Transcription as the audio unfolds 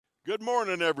Good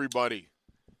morning, everybody.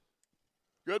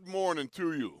 Good morning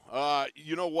to you.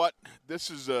 You know what?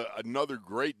 This is another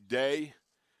great day.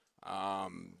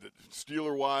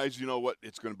 Steeler-wise, you know what?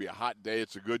 It's going to be a hot day.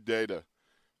 It's a good day to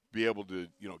be able to,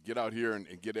 get out here and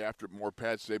get after it more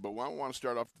Pats today. But I want to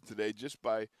start off today just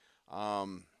by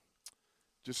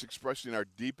just expressing our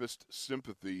deepest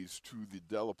sympathies to the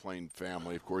Delaplane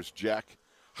family. Of course, Jack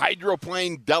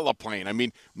Hydroplane Delaplane. I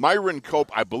mean, Myron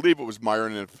Cope, I believe it was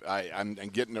Myron, and if I'm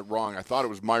getting it wrong. I thought it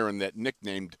was Myron that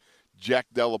nicknamed Jack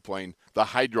Delaplane the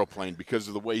hydroplane because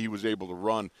of the way he was able to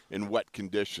run in wet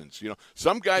conditions.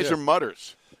 Some guys are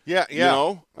mutters. Yeah, You yeah.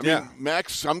 know, I mean,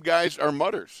 Max, some guys are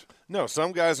mutters. No,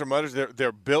 some guys are mutters.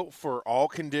 They're built for all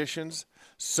conditions.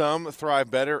 Some thrive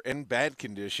better in bad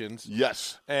conditions.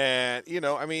 Yes. And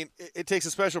it takes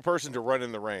a special person to run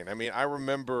in the rain. I mean, I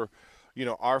remember,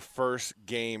 our first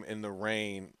game in the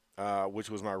rain, which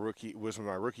was my rookie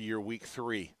year, week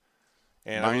 3.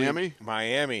 And Miami?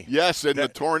 Miami. Yes, and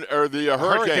the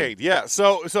hurricane. Yeah.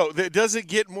 So does it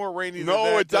get more rainy than No,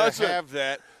 that it doesn't. to have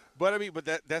that? But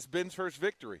that's Ben's first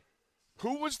victory.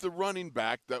 Who was the running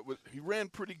back he ran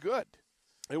pretty good?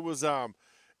 It was Deuce.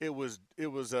 Deuce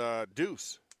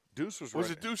was running.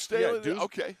 Was it Deuce Staley? Yeah, Deuce,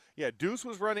 Okay. Yeah, Deuce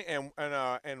was running,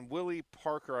 and Willie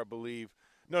Parker, I believe.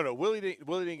 No, Willie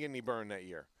didn't get any burn that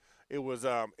year. It was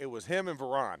him and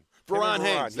Veron. Veron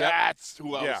Haynes. Yep. That's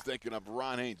who I was thinking of.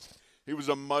 Veron Haynes. He was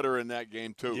a mutter in that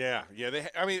game too. Yeah.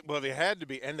 They had to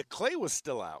be, and the clay was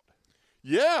still out.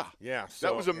 Yeah. Yeah.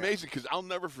 That was amazing because I'll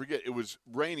never forget. It was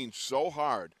raining so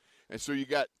hard. And so you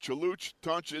got Chaluch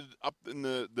Tunch up in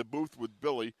the booth with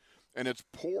Billy, and it's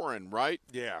pouring, right?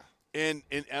 Yeah. And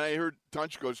I heard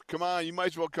Tunch goes, "Come on, you might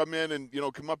as well come in and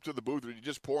come up to the booth. You're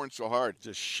just pouring so hard."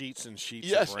 Just sheets and sheets.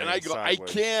 Yes, of rain and I go,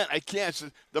 sideways. I can't.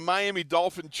 So the Miami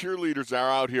Dolphin cheerleaders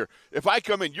are out here. If I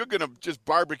come in, you're gonna just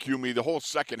barbecue me the whole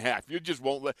second half. You just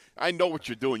won't let. I know what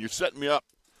you're doing. You're setting me up.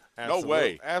 No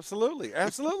way. Absolutely.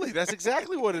 That's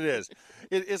exactly what it is.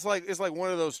 It's like one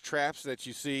of those traps that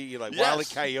you see, like Wile E.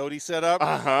 Coyote set up.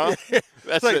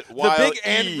 That's like it. The big Wile E.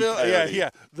 anvil. Coyote. Yeah.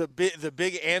 The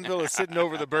big anvil is sitting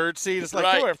over the bird seed. It's like,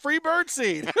 Right. come here, free bird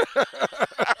seed.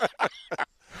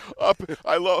 I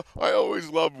always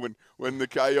love when the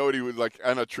coyote was like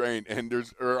on a train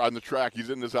or on the track. He's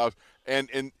in his house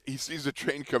and he sees the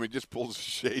train coming. He just pulls the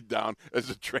shade down as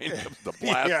the train comes to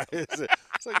blast. Yeah, it's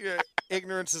like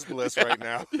ignorance is bliss right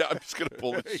now. Yeah, I'm just gonna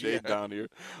pull the shade down here.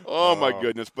 Oh my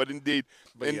goodness! But indeed,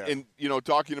 and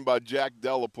talking about Jack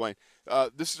Delaplane,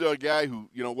 this is a guy who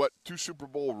 2 Super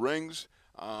Bowl rings.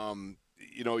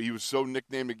 He was so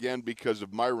nicknamed again because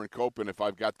of Myron Cope, and if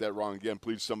I've got that wrong again,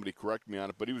 please somebody correct me on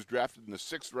it. But he was drafted in the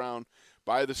 6th round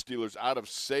by the Steelers out of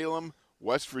Salem,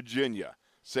 West Virginia.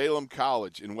 Salem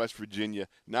College in West Virginia,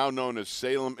 now known as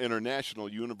Salem International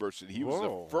University. He was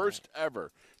the first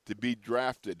ever to be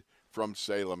drafted from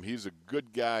Salem. He's a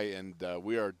good guy, and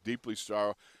we are deeply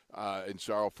sorrow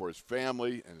for his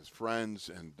family and his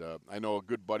friends. And I know a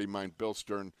good buddy of mine, Bill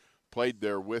Stern, played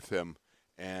there with him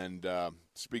and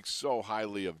speaks so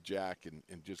highly of Jack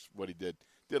and just what he did.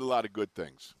 Did a lot of good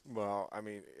things. Well, I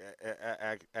mean,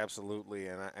 absolutely,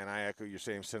 and I echo your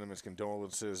same sentiments.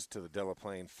 Condolences to the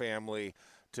Delaplane family,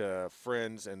 to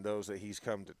friends, and those that he's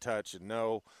come to touch and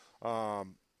know.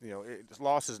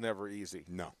 Loss is never easy.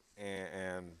 No.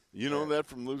 And you know that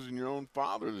from losing your own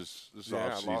father this offseason.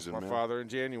 I lost my father in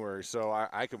January, so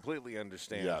I completely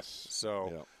understand. Yes.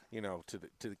 So.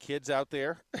 To the kids out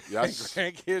there, yes,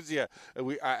 grandkids,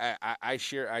 I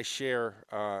share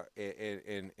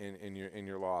in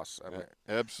your loss.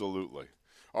 Absolutely.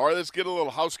 All right, let's get a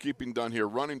little housekeeping done here.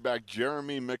 Running back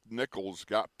Jeremy McNichols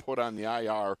got put on the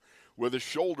IR with a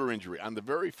shoulder injury on the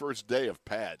very first day of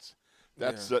pads.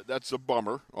 That's a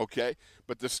bummer, okay?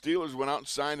 But the Steelers went out and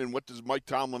signed, and what does Mike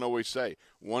Tomlin always say?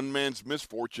 One man's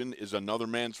misfortune is another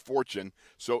man's fortune.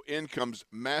 So in comes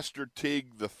Master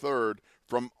Teague III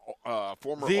from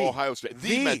former Ohio State.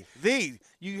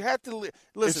 You have to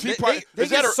listen. They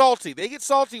get salty. They get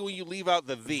salty when you leave out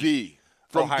the.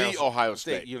 From Ohio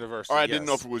State University. Or I didn't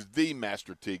know if it was the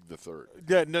Master Teague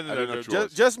III. No.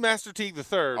 Just Master Teague III.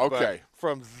 Okay. But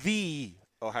from the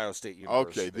Ohio State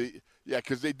University. Okay.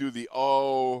 Because they do the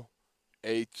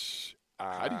O-H.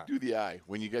 How do you do the I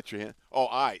when you get your hand? Oh,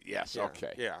 I. Yes. Yeah,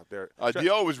 okay. Yeah. The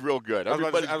O is real good. I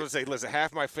was going to say, listen,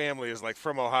 half my family is like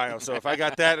from Ohio, so if I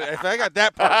got that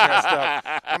part messed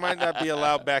up, I might not be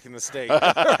allowed back in the state.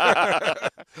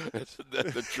 That's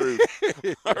the truth.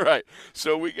 All right.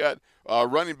 So we got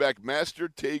running back Master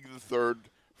Teague III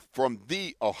from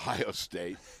the Ohio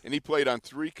State, and he played on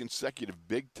 3 consecutive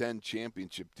Big Ten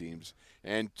championship teams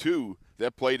and 2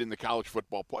 that played in the college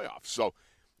football playoffs. So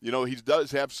you know, he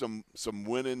does have some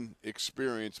winning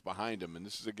experience behind him, and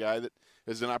this is a guy that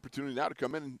has an opportunity now to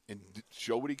come in and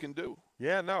show what he can do.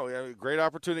 Yeah, no, great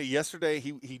opportunity. Yesterday,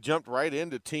 he jumped right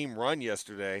into team run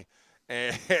yesterday,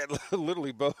 and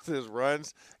literally both his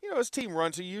runs. You know, his team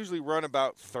runs, he usually run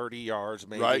about 30 yards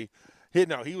maybe. Right.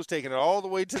 He was taking it all the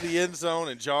way to the end zone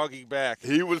and jogging back.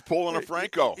 He was pulling a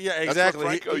Franco. Yeah, exactly. That's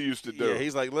what Franco used to do. Yeah,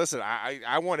 he's like, listen,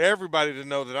 I want everybody to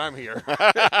know that I'm here.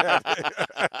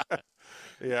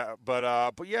 Yeah,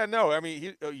 but yeah, no, I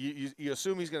mean, you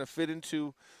assume he's going to fit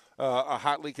into a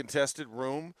hotly contested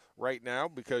room right now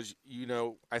because, you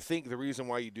know, I think the reason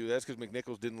why you do that is because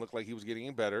McNichols didn't look like he was getting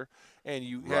any better. And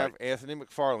you have Anthony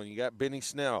McFarland, you got Benny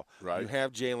Snell, you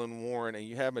have Jaylen Warren, and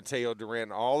you have Mateo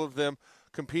Durant, all of them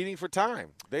competing for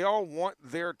time. They all want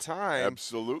their time.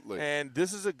 Absolutely. And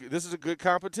this is a good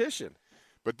competition.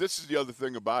 But this is the other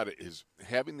thing about it is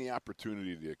having the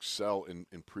opportunity to excel in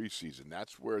preseason.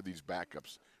 That's where these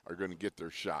backups are going to get their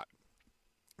shot.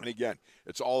 And again,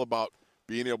 it's all about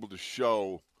being able to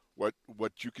show what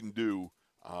you can do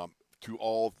to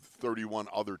all 31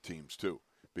 other teams too,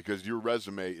 because your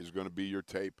resume is going to be your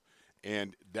tape,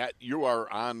 and that you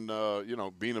are on,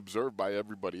 being observed by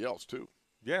everybody else too.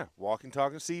 Yeah, walking,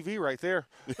 talking CV right there.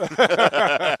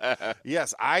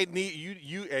 Yes, I need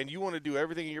you, and you want to do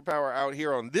everything in your power out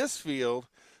here on this field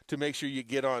to make sure you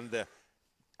get on the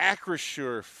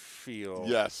Acrisure field.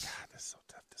 Yes. God, that's so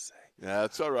tough to say. Yeah,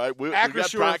 that's all right. We got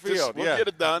Acrisure practice. field. We'll get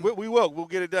it done. We will. We'll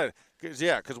get it done.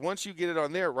 Because once you get it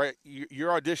on there, right,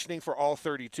 you're auditioning for all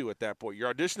 32 at that point.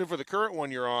 You're auditioning for the current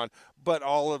one you're on, but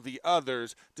all of the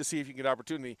others to see if you can get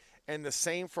opportunity. And the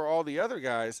same for all the other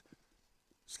guys.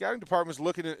 Scouting department's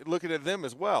looking at them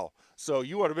as well. So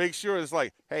you want to make sure it's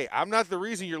like, hey, I'm not the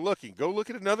reason you're looking. Go look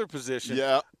at another position.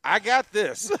 Yeah. I got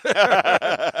this.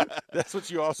 That's what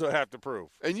you also have to prove.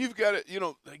 And you've got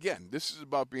to, again, this is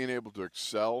about being able to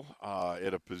excel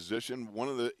at a position. One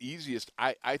of the easiest,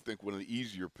 I think one of the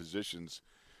easier positions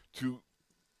to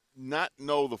not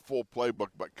know the full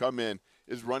playbook but come in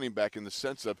is running back, in the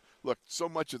sense of, look, so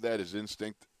much of that is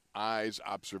instinct. Eyes,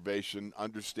 observation,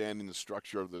 understanding the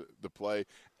structure of the play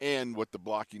and what the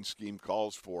blocking scheme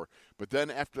calls for. But then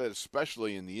after that,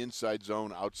 especially in the inside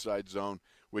zone, outside zone,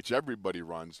 which everybody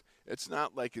runs, it's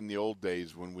not like in the old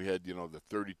days when we had, the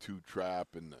 32 trap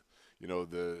and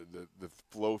the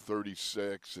flow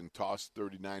 36 and toss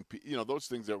 39, those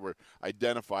things that were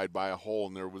identified by a hole,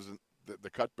 and there wasn't the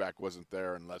cutback wasn't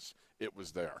there unless it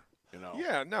was there.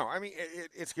 Yeah, no, I mean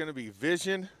it's going to be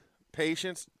vision,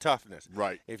 patience, toughness.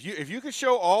 Right. If you can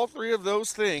show all three of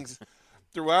those things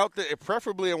throughout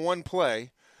preferably in one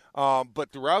play,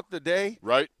 but throughout the day,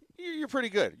 right, you're pretty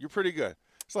good. You're pretty good.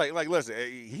 It's like listen,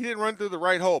 he didn't run through the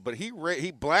right hole, but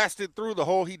he blasted through the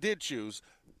hole he did choose.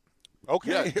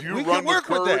 Okay, yeah, we can work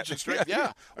with that. And strength?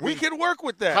 Yeah, we can work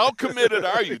with that. How committed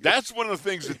are you? That's one of the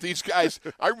things that these guys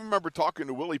 – I remember talking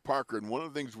to Willie Parker, and one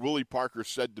of the things Willie Parker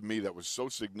said to me that was so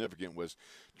significant was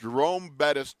Jerome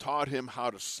Bettis taught him how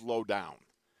to slow down.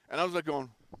 And I was like going,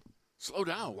 slow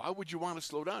down? Why would you want to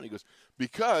slow down? He goes,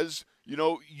 because,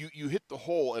 you hit the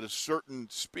hole at a certain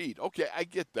speed. Okay, I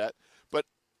get that. But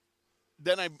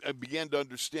then I began to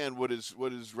understand what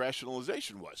his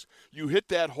rationalization was. You hit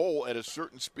that hole at a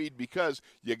certain speed because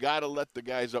you got to let the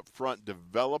guys up front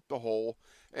develop the hole.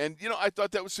 And, I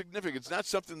thought that was significant. It's not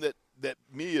something that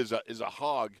me as a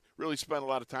hog really spent a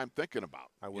lot of time thinking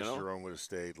about. I wish Jerome would have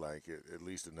stayed like at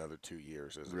least another 2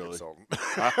 years as a consultant.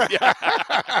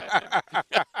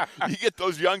 You get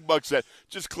those young bucks that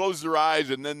just close their eyes,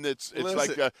 and then it's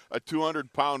like a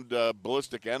 200-pound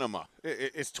ballistic enema.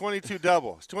 It's 22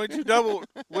 double. It's 22 double,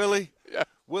 Willie. Yeah.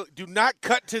 Do not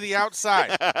cut to the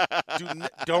outside.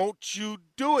 Don't you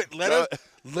do it.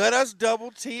 Let us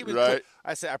double team. Right.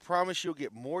 I said, I promise you'll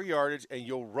get more yardage and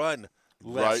you'll run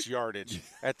less yardage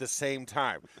at the same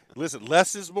time. Listen,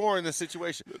 less is more in this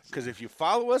situation, because if you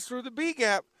follow us through the B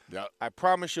gap, I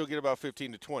promise you'll get about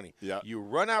 15 to 20. Yeah. You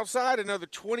run outside another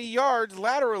 20 yards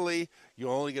laterally,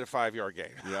 you'll only get a 5-yard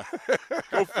gain. Yeah.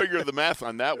 Go figure the math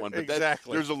on that one. But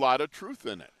exactly. There's a lot of truth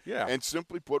in it. Yeah. And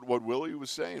simply put, what Willie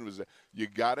was saying was that you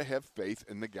got to have faith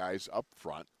in the guys up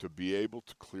front to be able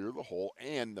to clear the hole,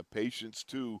 and the patience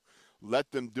to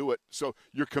let them do it. So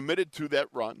you're committed to that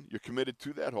run, you're committed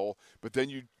to that hole, but then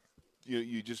you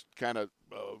just kind of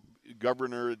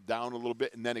governor it down a little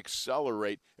bit and then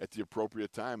accelerate at the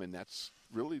appropriate time, and that's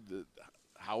really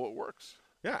how it works.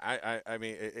 Yeah, I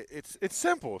mean, it's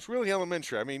simple. It's really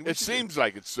elementary. I mean, it seems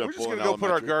like it's simple. We're just going to go put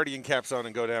our Guardian caps on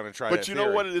and go down and try that. But you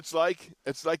know what it's like?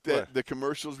 It's like the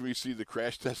commercials where you see the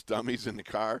crash test dummies in the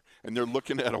car, and they're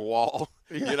looking at a wall,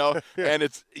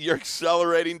 and you're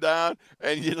accelerating down,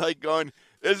 and you're like going,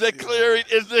 Is it clearing?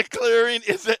 Is it clearing?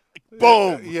 Is it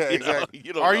boom? Yeah, exactly.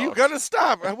 You don't Are know. you gonna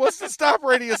stop? What's the stop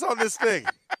radius on this thing?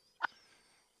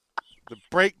 The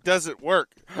brake doesn't work.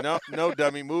 No,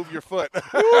 dummy. Move your foot.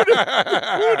 Ooh,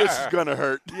 this is gonna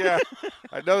hurt. Yeah,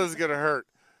 I know this is gonna hurt.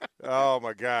 Oh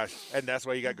my gosh! And that's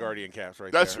why you got Guardian caps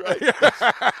right That's there. right.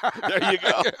 There you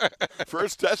go.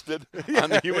 First tested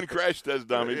on the human crash test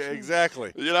dummies. Yeah,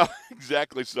 exactly.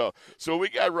 Exactly so. So we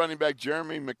got running back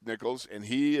Jeremy McNichols, and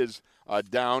he is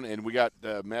down, and we got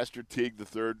Master Teague the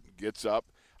third gets up.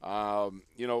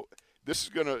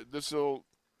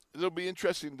 It'll be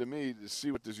interesting to me to see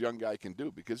what this young guy can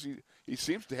do because he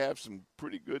seems to have some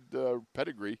pretty good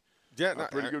pedigree. Yeah,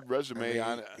 pretty good resume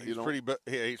on it.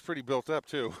 He's pretty built up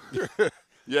too.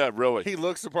 Yeah, really. He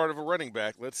looks the part of a running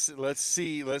back. Let's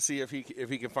see if he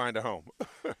can find a home.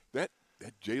 that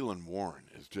Jaylen Warren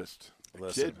is just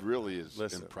kid really is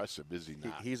impressive, is he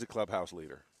not? He's a clubhouse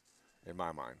leader, in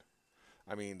my mind.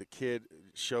 I mean, the kid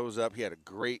shows up. He had a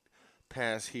great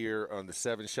pass here on the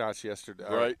 7 shots yesterday.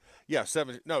 Right? Yeah,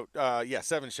 7. No,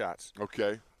 7 shots.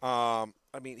 Okay.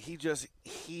 I mean,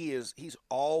 he's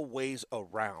always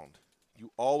around.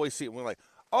 You always see it. We're like,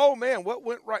 oh man, what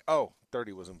went right? Oh,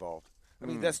 30 was involved. I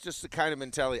mean, that's just the kind of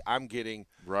mentality I'm getting.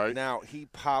 Right now, he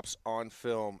pops on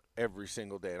film every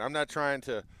single day, and I'm not trying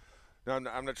to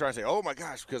say, oh my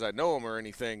gosh, because I know him or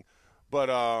anything.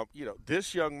 But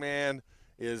this young man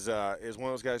is one of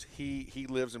those guys. He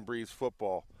lives and breathes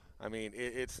football. I mean,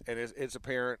 it's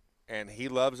apparent, and he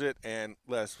loves it. And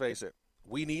let's face it,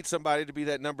 we need somebody to be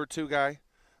that number 2 guy.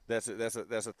 That's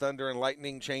a thunder and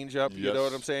lightning changeup. Yes. You know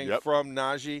what I'm saying? Yep. From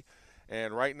Najee,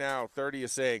 and right now 30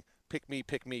 is saying, pick me,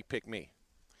 pick me, pick me.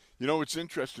 You know, it's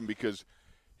interesting because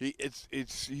he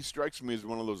strikes me as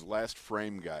one of those last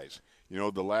frame guys. You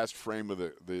know, the last frame of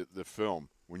the film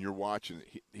when you're watching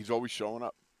it, he's always showing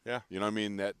up. Yeah. You know what I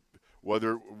mean? That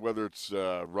whether it's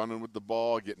running with the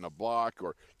ball, getting a block,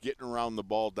 or getting around the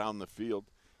ball down the field,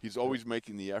 he's always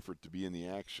making the effort to be in the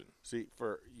action. See,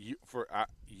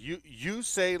 you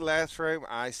say last frame,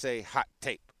 I say hot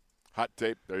tape. Hot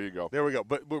tape. There you go. There we go.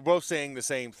 But we're both saying the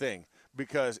same thing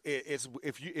because it's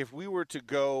if we were to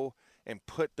go and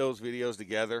put those videos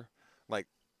together, like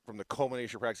from the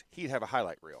culmination of practice, he'd have a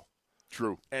highlight reel.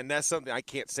 True. And that's something I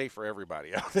can't say for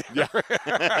everybody out there. Yeah.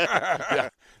 Yeah.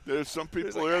 There's some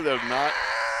people there that are not.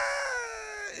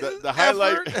 The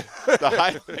highlight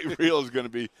reel is going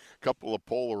to be a couple of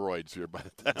Polaroids here by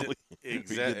the time we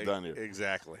get done here.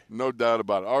 Exactly. No doubt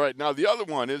about it. All right, now the other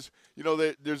one is,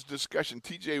 there's discussion.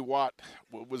 T.J. Watt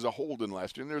was a hold-in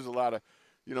last year, and there's a lot of,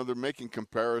 they're making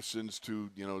comparisons to,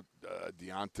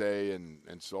 Deontay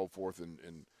and so forth,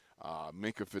 and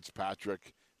Minkah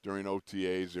Fitzpatrick during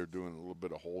OTAs. They're doing a little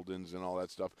bit of hold-ins and all that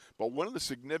stuff. But one of the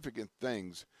significant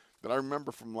things that I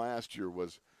remember from last year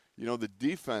was, the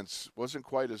defense wasn't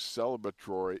quite as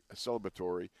celebratory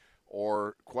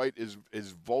or quite as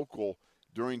vocal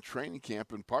during training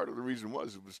camp, and part of the reason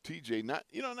was it was TJ not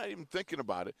even thinking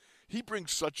about it. He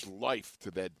brings such life to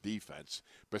that defense.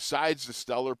 Besides the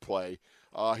stellar play,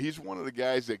 he's one of the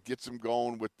guys that gets them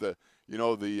going with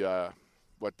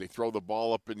they throw the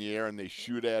ball up in the air and they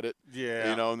shoot at it.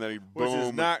 Yeah. And then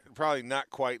boom. Which is probably not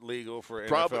quite legal for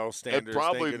NFL standards.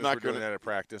 Probably not going to at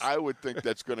practice. I would think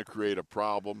that's going to create a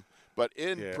problem. But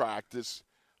in practice,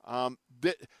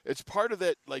 it's part of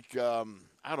that,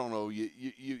 I don't know,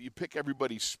 you pick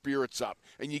everybody's spirits up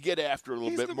and you get after it a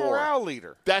little bit more. He's the morale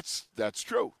leader. That's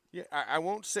true. Yeah, I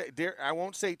won't say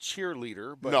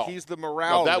cheerleader, but no. he's the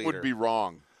morale leader. Leader. Would be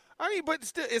wrong. I mean, but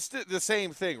it's the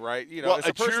same thing, right? Well,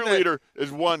 a cheerleader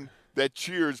is one that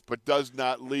cheers but does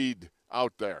not lead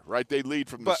out there, right? They lead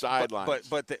from the sidelines.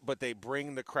 But they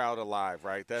bring the crowd alive,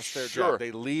 right? That's their job.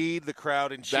 They lead the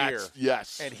crowd in cheer.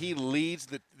 Yes. And he leads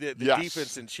the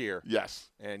defense in cheer. Yes.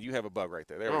 And you have a bug right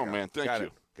there. There we go. Oh man, thank you.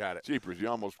 Got it. Jeepers, you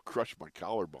almost crushed my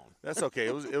collarbone. That's okay.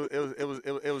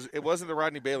 It wasn't the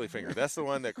Rodney Bailey finger. That's the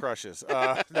one that crushes.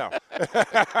 No.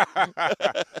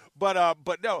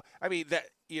 But no. I mean that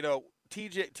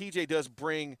TJ does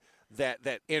bring that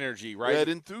energy, right? That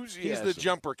enthusiasm. He's the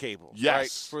jumper cable, yes,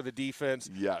 right, for the defense.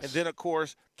 Yes. And then of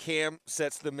course Cam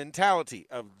sets the mentality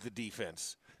of the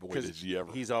defense. Boy, does he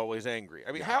ever. He's always angry.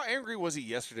 I mean, how angry was he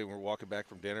yesterday when we were walking back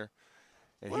from dinner?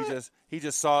 And he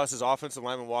just saw us as offensive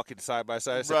linemen walking side by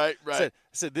side. Right. I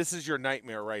said, this is your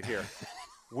nightmare right here.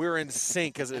 We're in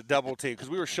sync as a double team because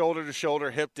we were shoulder to shoulder,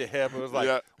 hip to hip. It was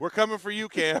like, we're coming for you,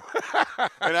 Cam.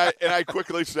 and I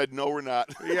quickly said, no, we're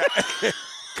not. Yeah.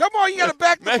 Come on, you got to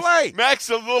back the play. Mac's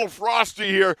a little frosty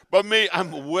here, but me,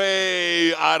 I'm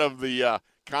way out of the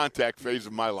contact phase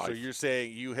of my life. So you're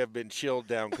saying you have been chilled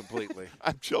down completely?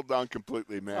 I'm chilled down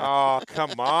completely, man. Oh,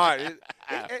 come on.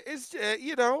 it's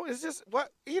it's just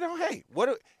hey,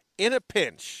 in a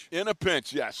pinch. In a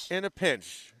pinch, yes. In a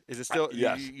pinch. Is it still?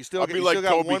 Yes. You still like got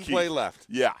Toby one Keith. play left.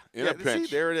 Yeah, in a pinch.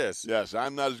 See, there it is. Yes,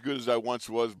 I'm not as good as I once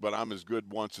was, but I'm as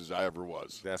good once as I ever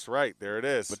was. That's right. There it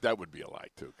is. But that would be a lie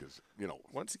too, because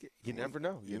once again, you never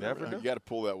know. You never know. You got to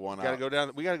pull that one out.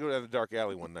 We got to go down the dark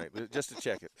alley one night just to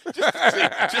check it.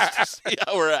 just to see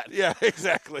how we're at. Yeah,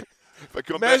 exactly. If I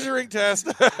come Measuring test.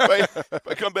 if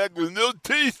I come back with no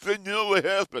teeth, then you know what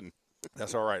happened.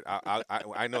 That's all right.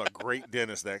 I know a great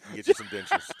dentist that can get you some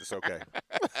dentures. It's okay.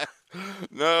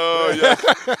 No, yes.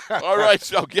 All right,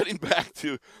 so getting back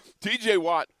to T.J.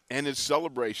 Watt and his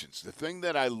celebrations. The thing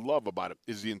that I love about it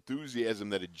is the enthusiasm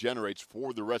that it generates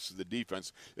for the rest of the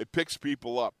defense. It picks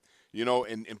people up,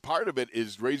 and part of it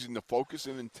is raising the focus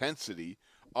and intensity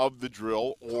of the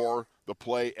drill or the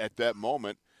play at that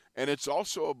moment. And it's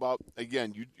also about,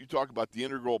 again, you talk about the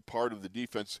integral part of the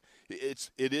defense. It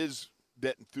is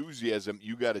that enthusiasm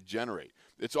you got to generate.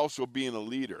 It's also being a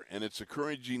leader, and it's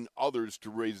encouraging others to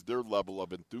raise their level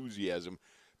of enthusiasm.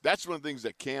 That's one of the things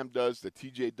that Cam does, that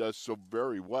TJ does so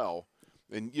very well.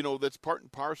 And, that's part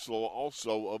and parcel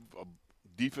also of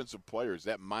defensive players,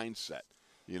 that mindset,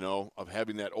 of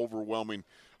having that overwhelming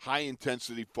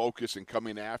high-intensity focus and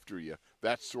coming after you.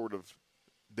 That's sort of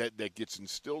that gets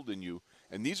instilled in you.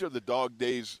 And these are the dog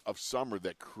days of summer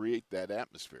that create that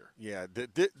atmosphere. Yeah,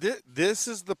 this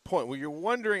is the point where you're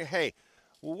wondering, hey,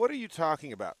 well, what are you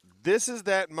talking about? This is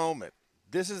that moment.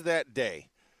 This is that day.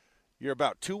 You're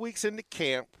about 2 weeks into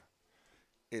camp.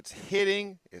 It's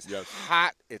hitting. It's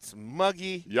hot. It's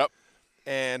muggy. Yep.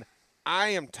 And I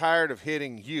am tired of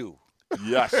hitting you.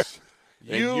 Yes.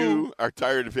 You are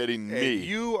tired of hitting me.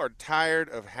 You are tired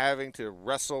of having to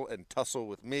wrestle and tussle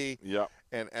with me. Yep.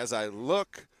 And as I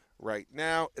look right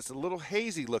now, it's a little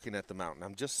hazy looking at the mountain.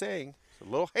 I'm just saying, it's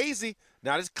a little hazy.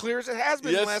 Not as clear as it has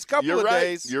been the last couple of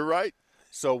days. You're right.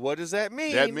 So what does that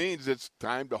mean? That means it's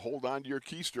time to hold on to your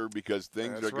keister because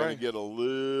things are going to get a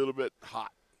little bit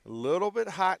hot. A little bit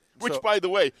hot. Which, by the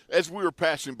way, as we were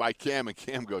passing by Cam, and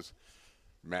Cam goes,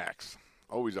 Max,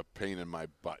 always a pain in my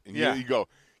butt. And you go,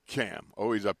 Cam,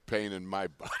 always a pain in my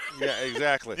butt. Yeah,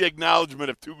 exactly. The acknowledgement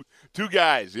of two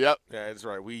guys. Yep. Yeah, that's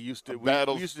right. We used to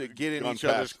get in each past.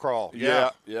 Other's crawl.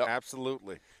 Yeah,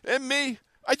 absolutely. And me,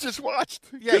 I just watched.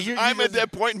 Yeah, I'm at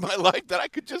that point in my life that I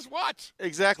could just watch.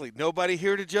 Exactly. Nobody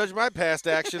here to judge my past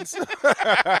actions.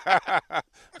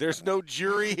 There's no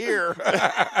jury here.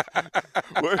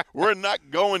 we're not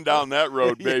going down that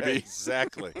road, baby. Yeah,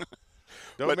 exactly.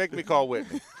 Don't make me call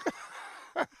Whitney.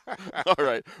 All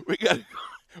right, we got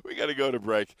to go to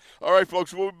break. All right,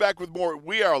 folks, we'll be back with more.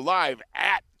 We are live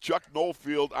at Chuck Noll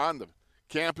Field on the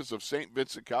campus of St.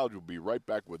 Vincent College. We'll be right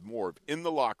back with more of In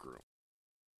the Locker Room.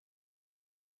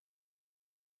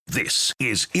 This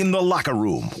is In the Locker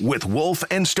Room with Wolf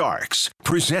and Starks,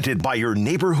 presented by your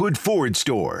neighborhood Ford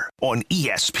store on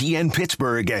ESPN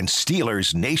Pittsburgh and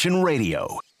Steelers Nation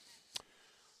Radio.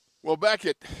 Well, back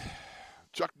at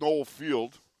Chuck Noll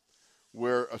Field,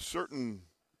 where a certain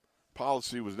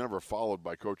policy was never followed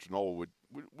by Coach Noll,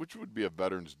 which would be a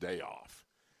Veterans Day off.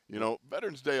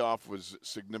 Veterans Day off was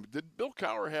significant. Did Bill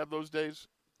Cowher have those days?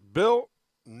 Bill,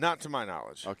 not to my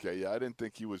knowledge. Okay, yeah, I didn't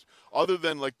think he was, other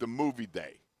than like the movie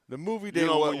day. The movie day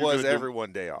was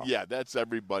everyone day off. Yeah, that's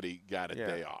everybody got a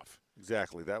day off.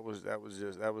 Exactly. That was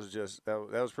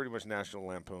pretty much National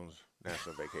Lampoon's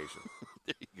national vacation.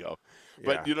 There you go.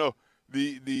 But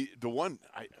the one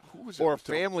who was it? Or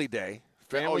Family Day.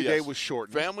 Family Day was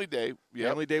shortened. Family Day. Yep.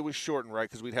 Family Day was shortened, right?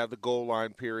 Because we'd have the goal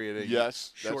line period. And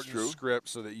yes, shortened that's true. The script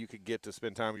so that you could get to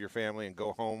spend time with your family and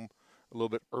go home a little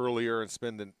bit earlier and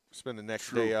spend the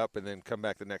next day up and then come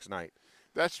back the next night.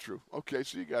 That's true. Okay,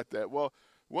 so you got that. Well,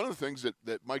 one of the things that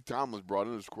Mike Tomlin brought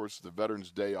in is, of course, the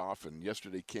Veterans Day off. And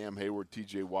yesterday, Cam Hayward,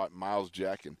 T.J. Watt, Miles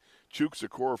Jack, and Chooks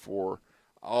Okorafor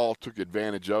all took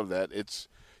advantage of that. It's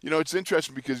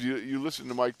interesting because you listen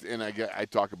to Mike, and I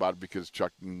talk about it because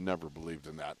Chuck never believed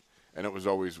in that. And it was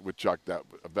always with Chuck that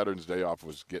a Veterans Day off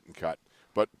was getting cut.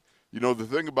 But, the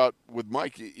thing about with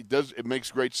Mike, it makes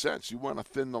great sense. You want to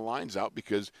thin the lines out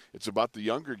because it's about the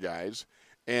younger guys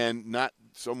and not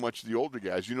so much the older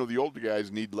guys. The older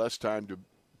guys need less time to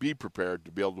be prepared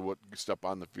to be able to step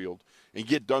on the field and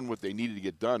get done what they needed to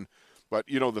get done. But,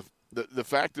 the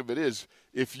fact of it is,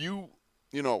 if you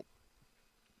look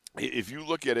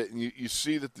at it and you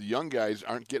see that the young guys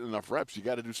aren't getting enough reps, you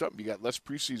got to do something. You got less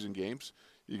preseason games.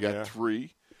 You got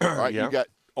 3. Right? You got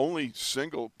only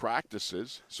single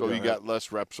practices, so you got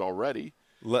less reps already.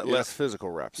 Less physical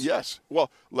reps. Yes.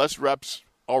 Well, less reps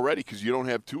already because you don't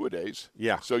have 2-a-days.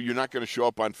 Yeah. So you're not going to show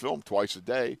up on film twice a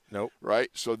day. Nope. Right?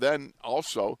 So then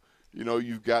also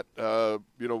you've got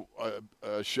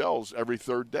shells every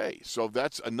third day. So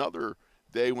that's another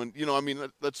day when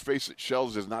let's face it,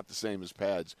 shells is not the same as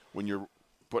pads when you're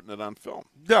putting it on film.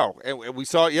 No, and we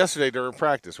saw it yesterday during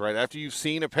practice, right? After you've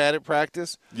seen a padded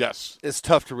practice, yes, it's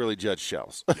tough to really judge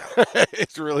shells.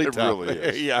 It's really tough. It really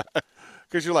is. Yeah,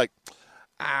 because you're like,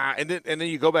 and then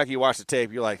you go back and you watch the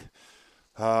tape, you're like,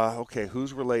 okay,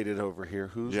 who's related over here?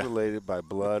 Who's related by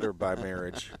blood or by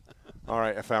marriage? All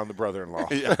right, I found the brother-in-law.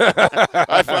 Yeah.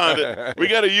 I found it. We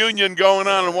got a union going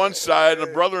on one side and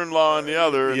a brother-in-law on the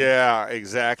other. Yeah,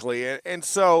 exactly. And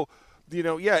so,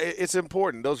 it's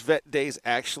important. Those vet days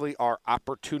actually are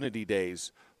opportunity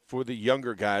days for the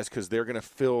younger guys because they're going to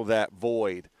fill that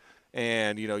void.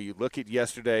 And, you look at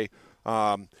yesterday,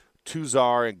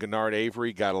 Tuzar and Gennard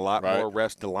Avery got a lot more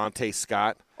reps. Delonte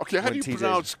Scott. Okay, how do you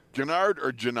pronounce Gennard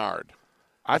or Gennard?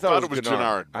 I thought it was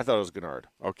Gennard. I thought it was Gennard.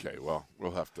 Okay, well, we'll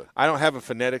have to. I don't have a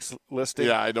phonetics listing.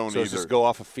 Yeah, I don't either. So just go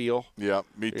off a feel. Yeah,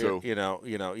 me too.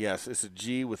 Yes, it's a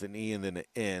G with an E and then an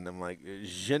N. I'm like,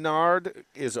 Gennard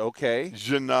is okay.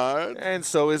 Gennard. And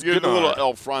so is You're Gennard. a little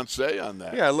El Francais on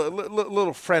that. Yeah, a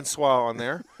little Francois on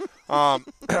there.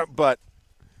 But,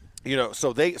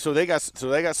 so they got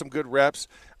some good reps.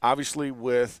 Obviously,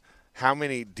 with how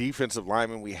many defensive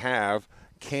linemen we have,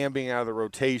 Cam being out of the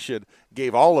rotation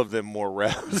gave all of them more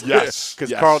reps. Yes.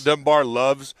 Because Carl Dunbar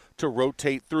loves to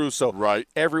rotate through. So right.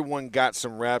 Everyone got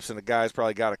some reps, and the guys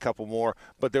probably got a couple more.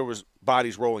 But there was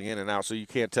bodies rolling in and out, so you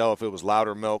can't tell if it was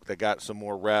Loudermilk that got some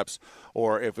more reps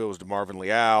or if it was DeMarvin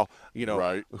Leal.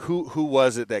 Right. Who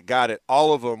was it that got it?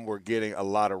 All of them were getting a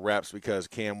lot of reps because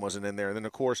Cam wasn't in there. And then,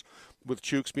 of course, with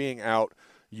Chooks being out,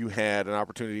 you had an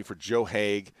opportunity for Joe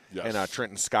Haig and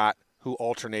Trenton Scott, who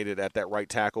alternated at that right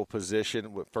tackle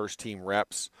position with first-team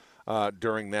reps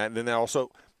during that. And then also,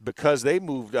 because they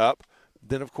moved up,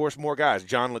 then, of course, more guys.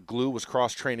 John LeGlue was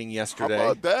cross-training yesterday.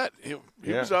 How about that?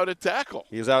 He was out at tackle.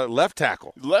 He was out at left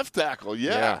tackle. Left tackle,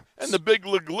 yeah. And the big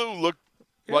LeGlue looked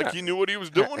like he knew what he was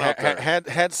doing out there.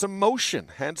 Had some motion.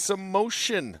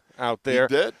 Out there.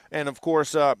 He did. And, of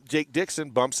course, Jake Dixon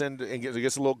bumps in and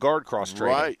gets a little guard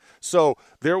cross-training. Right. So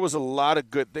there was a lot of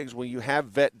good things. When you have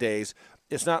vet days,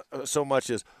 it's not so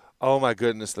much as, oh, my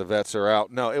goodness, the vets are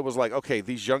out. No, it was like, okay,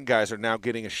 these young guys are now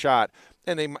getting a shot,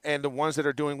 and the ones that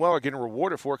are doing well are getting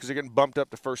rewarded for it because they're getting bumped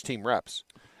up to first-team reps.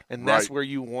 And that's where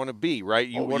you want to be, right?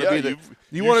 You want to be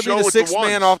the sixth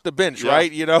man off the bench, right?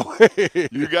 you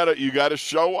gotta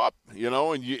show up,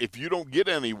 and if you don't get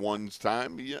any ones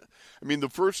time, the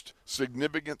first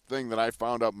significant thing that I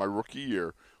found out my rookie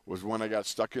year was when I got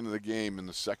stuck into the game in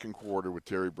the second quarter with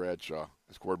Terry Bradshaw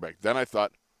as quarterback. Then I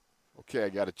thought, okay, I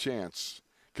got a chance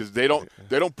because they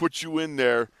don't put you in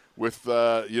there with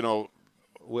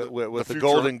with the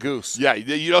golden goose. Yeah,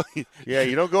 you don't. Yeah,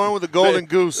 you don't go in with the golden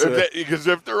goose because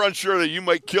if they're unsure that you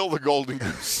might kill the golden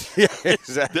goose. Yeah,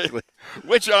 exactly.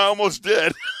 Which I almost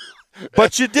did.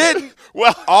 But you didn't.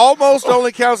 Well, almost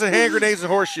only counts in hand grenades and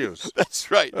horseshoes.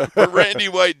 That's right. But Randy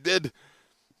White did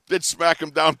smack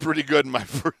him down pretty good in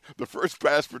the first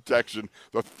pass protection.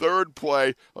 The third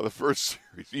play of the first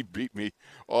series, he beat me.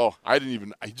 Oh,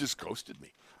 he just ghosted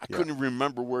me. I couldn't even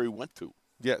remember where he went to.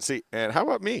 Yeah, see, and how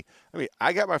about me?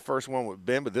 I got my first one with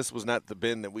Ben, but this was not the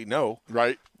Ben that we know.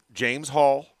 Right. James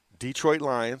Hall, Detroit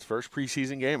Lions, first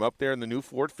preseason game up there in the new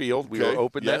Ford Field. We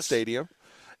opened that stadium.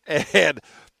 And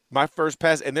my first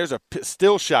pass, and there's a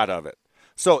still shot of it.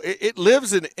 So it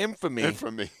lives in infamy.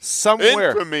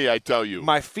 Somewhere. Infamy, I tell you.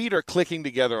 My feet are clicking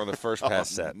together on the first pass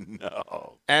set.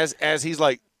 No. As he's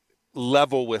like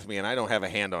level with me, and I don't have a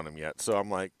hand on him yet. So I'm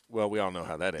like, well, we all know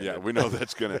how that ended. Yeah, we know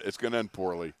it's gonna end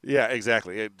poorly. Yeah,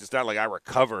 exactly. It's not like I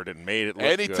recovered and made it look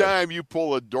Anytime good. You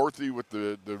pull a Dorothy with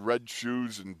the red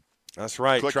shoes and that's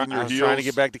right. I was trying to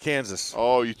get back to Kansas.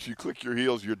 Oh, you click your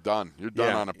heels, you're done. You're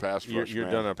done on a pass rush. You're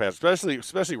done on a pass,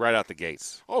 especially right out the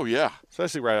gates. Oh yeah,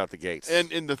 especially right out the gates.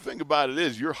 And the thing about it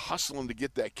is, you're hustling to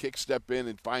get that kick step in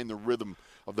and find the rhythm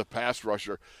of the pass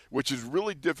rusher, which is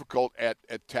really difficult at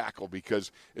tackle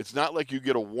because it's not like you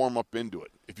get a warm up into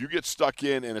it. If you get stuck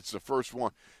in and it's the first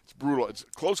one, it's brutal. It's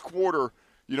close quarter.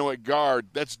 At guard,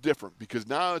 that's different because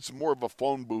now it's more of a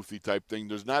phone boothy type thing.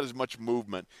 There's not as much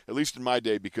movement, at least in my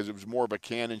day, because it was more of a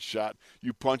cannon shot.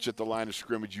 You punch at the line of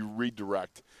scrimmage, you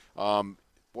redirect. Boy,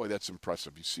 that's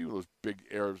impressive. You see those big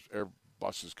air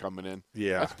buses coming in?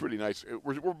 Yeah. That's pretty nice.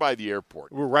 We're by the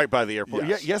airport. We're right by the airport.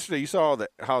 Yes. Yesterday you saw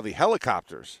how the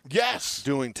helicopters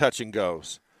doing touch and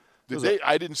goes.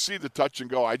 I didn't see the touch and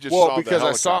go. I just saw the because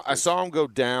helicopters. I saw them go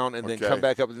down and then come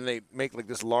back up, and then they make like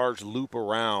this large loop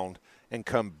around and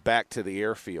come back to the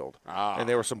airfield. And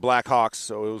there were some Black Hawks,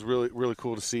 so it was really, really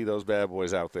cool to see those bad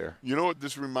boys out there. You know what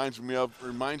this reminds me of?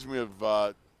 Reminds me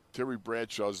of Terry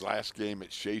Bradshaw's last game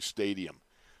at Shea Stadium.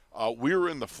 We were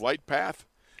in the flight path,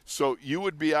 so you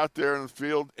would be out there in the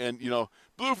field, and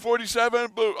blue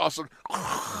 47, blue. Also,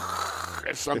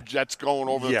 some jets going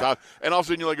over the top, and all of a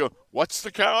sudden you're like, "What's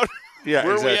the count? Yeah,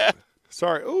 where exactly. are we at?"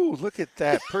 Sorry. Ooh, look at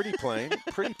that pretty plane.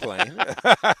 Pretty plane.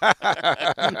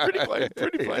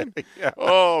 pretty plane. Yeah.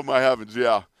 Oh my heavens,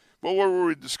 yeah. But what were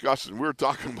we discussing? We were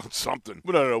talking about something.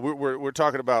 No. We're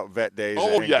talking about vet days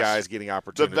and guys getting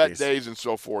opportunities. The vet days and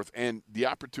so forth, and the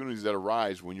opportunities that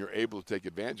arise when you're able to take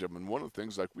advantage of them. And one of the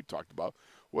things, like we talked about,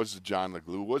 was the John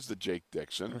LeGlue, was the Jake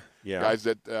Dixon, guys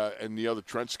that, and the other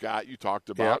Trent Scott you talked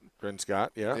about. Trent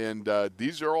Scott, yeah. And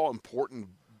these are all important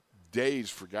days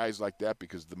for guys like that,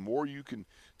 because the more you can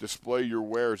display your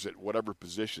wares at whatever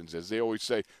positions, as they always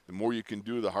say, the more you can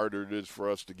do, the harder it is for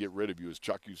us to get rid of you, as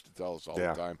Chuck used to tell us all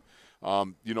the time. A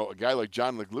guy like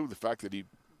John LeGlue, the fact that he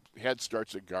had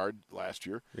starts at guard last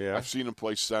year, I've seen him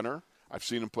play center, I've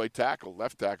seen him play tackle,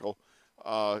 left tackle,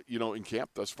 in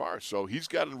camp thus far. So he's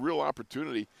got a real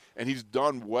opportunity, and he's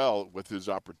done well with his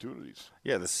opportunities.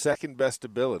 Yeah, the second best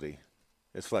ability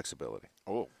is flexibility.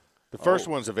 Oh. The first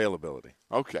one's availability.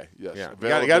 Okay, yes. Yeah,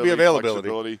 you got to be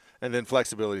availability. And then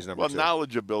flexibility is number two. Well,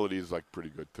 knowledgeability is pretty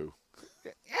good too.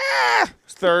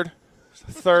 It's third.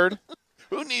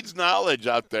 Who needs knowledge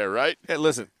out there, right? Hey,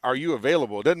 listen, are you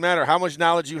available? It doesn't matter how much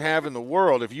knowledge you have in the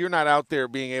world. If you're not out there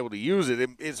being able to use it,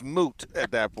 it's moot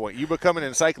at that point. You become an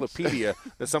encyclopedia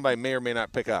that somebody may or may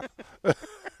not pick up.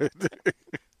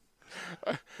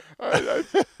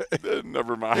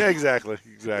 Never mind. Yeah, exactly.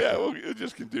 Yeah, we'll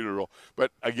just continue to roll.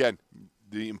 But, again,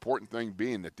 the important thing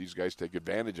being that these guys take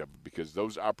advantage of it, because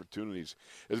those opportunities,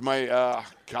 as my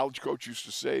college coach used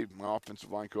to say, my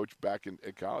offensive line coach back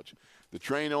at college, the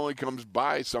train only comes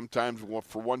by sometimes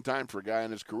for one time for a guy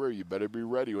in his career. You better be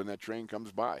ready when that train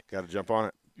comes by. Got to jump on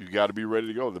it. You got to be ready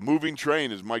to go. The moving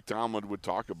train, as Mike Tomlin would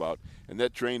talk about, and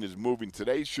that train is moving.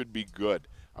 Today should be good.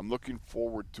 I'm looking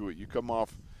forward to it. You come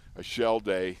off a shell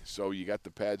day, so you got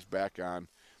the pads back on.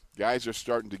 Guys are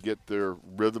starting to get their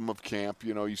rhythm of camp.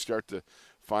 You start to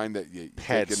find that you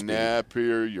take a nap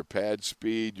here, your pad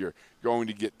speed, you're going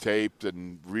to get taped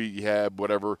and rehab,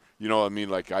 whatever,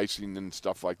 like icing and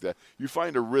stuff like that. You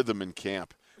find a rhythm in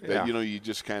camp that, you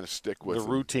just kind of stick with. The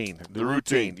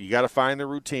routine. You got to find the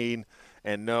routine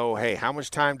and know, hey, how much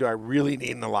time do I really need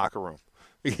in the locker room,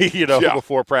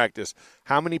 before practice?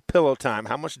 How many pillow time,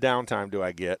 how much downtime do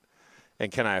I get,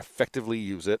 and can I effectively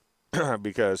use it?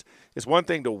 Because it's one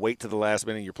thing to wait to the last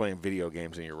minute you're playing video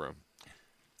games in your room.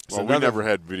 Well, we never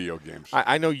had video games.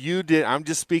 I know you did. I'm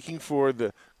just speaking for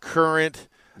the current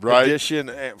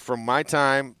edition. From my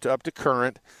time up to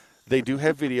current, they do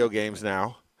have video games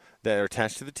now that are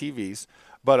attached to the TVs.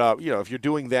 But, if you're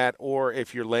doing that, or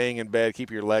if you're laying in bed, keep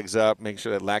your legs up, make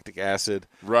sure that lactic acid,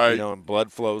 and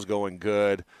blood flow's going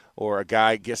good. Or a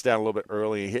guy gets down a little bit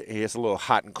early, he hits a little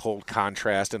hot and cold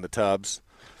contrast in the tubs,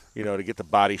 to get the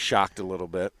body shocked a little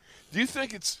bit. Do you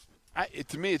think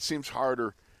to me it seems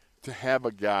harder to have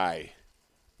a guy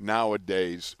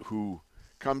nowadays who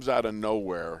comes out of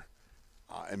nowhere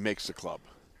and makes the club,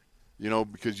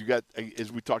 because you got,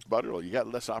 as we talked about earlier, you got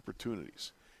less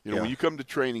opportunities. When you come to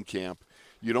training camp,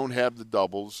 you don't have the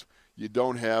doubles, you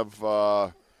don't have,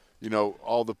 all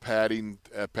the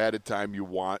padded time you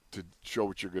want to show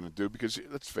what you're going to do. Because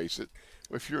let's face it,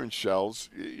 if you're in shells,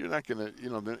 you're not going to,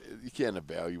 you can't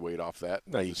evaluate off that.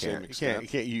 No, you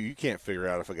can't. You can't figure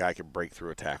out if a guy can break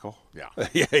through a tackle. Yeah,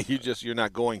 you're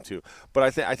not going to.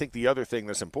 But I think the other thing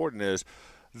that's important is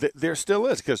there still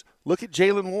is, because look at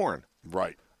Jaylen Warren.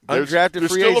 Right. Undrafted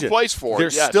free agent. There's still a place for it.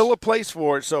 There's still a place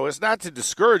for it. So it's not to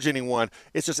discourage anyone.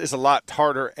 It's a lot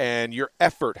harder, and your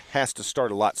effort has to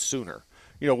start a lot sooner.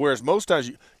 Whereas most times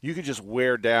you can just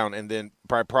wear down, and then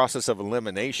by process of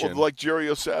elimination. Well, like Jerry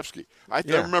Osavsky. I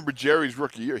remember Jerry's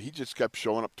rookie year. He just kept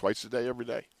showing up twice a day, every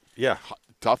day. Yeah.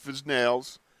 Tough as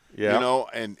nails. Yeah.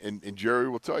 And Jerry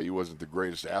will tell you he wasn't the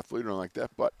greatest athlete or anything like that,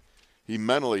 but he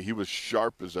was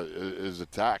sharp as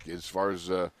attack as far as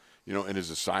in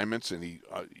his assignments, and he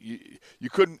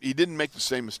didn't make the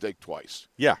same mistake twice.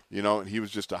 Yeah. And he was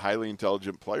just a highly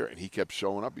intelligent player, and he kept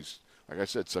showing up. He's, like I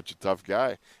said, such a tough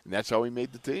guy, and that's how he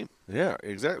made the team. Yeah,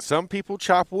 exactly. Some people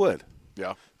chop wood.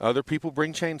 Yeah. Other people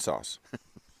bring chainsaws.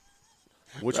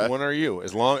 Which one are you?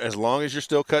 As long as you're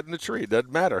still cutting the tree, it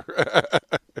doesn't matter.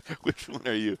 Which one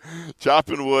are you?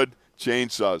 Chopping wood,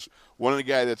 chainsaws. One of the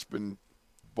guy that's been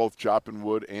both chopping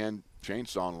wood and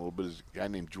chainsawing a little bit is a guy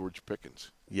named George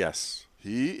Pickens. Yes.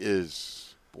 He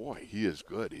is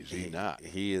good, is he not?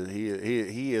 He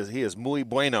is muy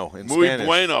bueno in muy Spanish. Muy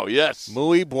bueno, yes.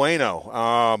 Muy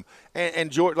bueno. And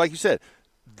George, like you said,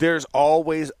 there's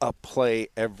always a play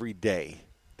every day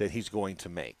that he's going to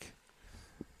make.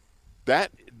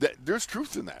 That there's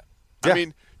truth in that. Yeah. I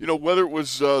mean, whether it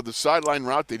was the sideline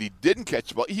route that he didn't catch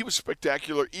the ball, he was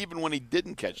spectacular even when he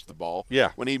didn't catch the ball.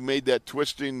 Yeah. When he made that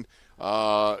twisting,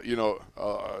 triple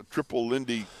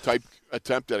Lindy type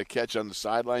attempt at a catch on the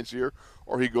sidelines here,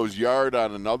 or he goes yard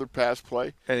on another pass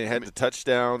play. And he had the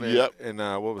touchdown. Yep. And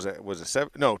what was that? Was it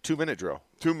 7? No, 2-minute drill.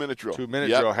 2-minute drill. 2-minute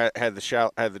Yep. drill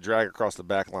had the drag across the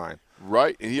back line.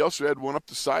 Right, and he also had one up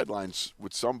the sidelines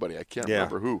with somebody. I can't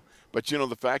remember who. But,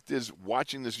 the fact is,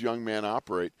 watching this young man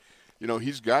operate,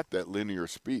 he's got that linear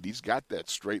speed. He's got that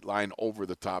straight line over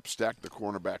the top, stack the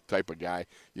cornerback type of guy.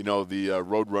 The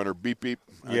roadrunner, beep, beep,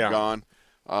 gone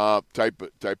type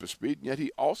of speed. And yet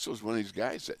he also is one of these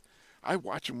guys that I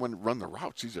watch him run the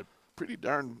routes. He's a pretty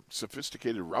darn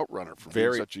sophisticated route runner for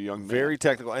being such a young man. Very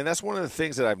technical. And that's one of the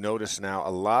things that I've noticed now. A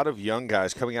lot of young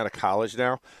guys coming out of college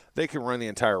now, they can run the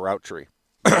entire route tree.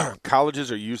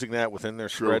 Colleges are using that within their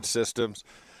spread systems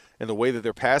and the way that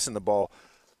they're passing the ball.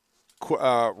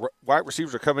 Wide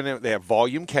receivers are coming in. They have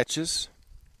volume catches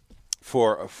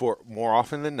for more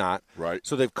often than not. Right.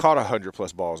 So they've caught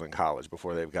 100+ balls in college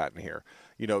before they've gotten here.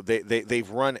 They've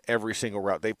run every single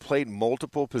route. They've played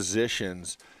multiple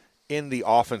positions in the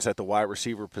offense at the wide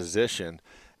receiver position,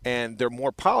 and they're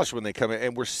more polished when they come in,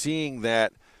 and we're seeing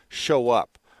that show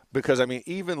up. Because,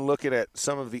 even looking at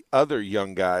some of the other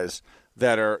young guys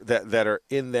that are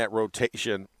in that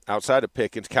rotation outside of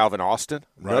Pickens, Calvin Austin,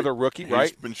 another rookie,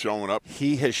 right? He's been showing up.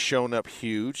 He has shown up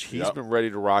huge. He's been ready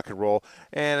to rock and roll.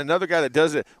 And another guy that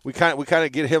does it, we kind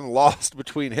of get him lost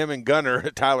between him and Gunner,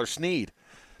 Tyler Snead.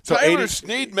 So Tyler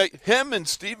Snead, him and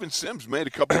Steven Sims made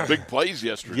a couple of big plays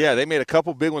yesterday. Yeah, they made a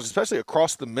couple big ones, especially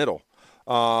across the middle.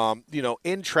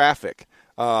 In traffic,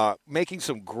 making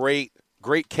some great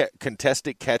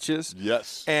contested catches.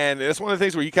 Yes. And it's one of the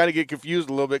things where you kind of get confused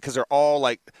a little bit because they're all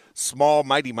like small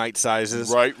Mighty Mite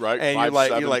sizes. Right. And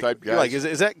 5'7" type guys.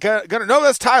 Is that Gunner? No,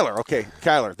 that's Tyler. Okay,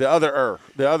 Kyler, the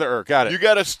other got it. You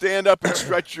got to stand up and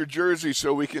stretch your jersey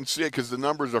so we can see it because the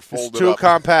numbers are folded It's too up.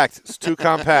 compact. It's too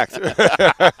compact.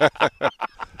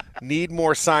 Need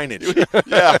more signage.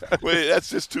 Yeah, that's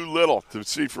just too little to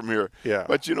see from here. Yeah.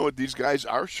 But you know what? These guys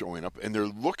are showing up, and they're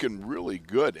looking really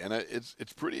good. And it's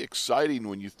pretty exciting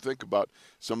when you think about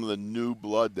some of the new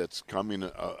blood that's coming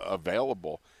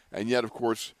available. And yet, of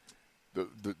course,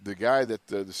 the guy that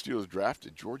the Steelers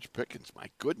drafted, George Pickens, my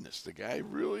goodness, the guy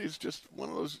really is just one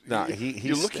of those. No, he's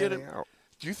you look at him. out.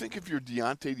 Do you think if you're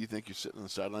Deontay, do you think you're sitting on the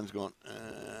sidelines going,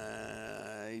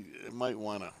 I might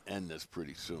want to end this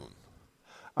pretty soon?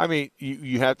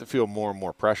 You have to feel more and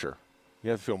more pressure.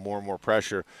 You have to feel more and more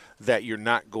pressure that you're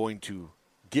not going to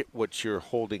get what you're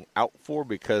holding out for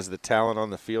because the talent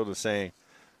on the field is saying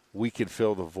we can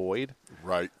fill the void.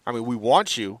 Right. We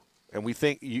want you, and we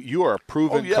think you are a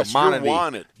proven commodity. You're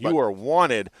wanted. You are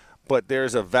wanted, but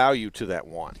there's a value to that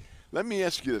want. Let me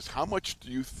ask you this. How much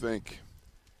do you think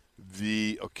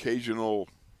the occasional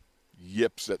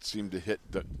yips that seem to hit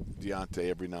Deontay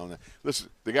every now and then. Listen,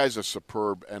 the guy's a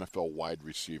superb NFL wide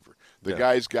receiver. The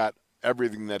guy's got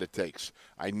everything that it takes.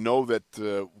 I know that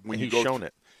when he's you go shown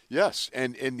it. Yes,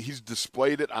 and he's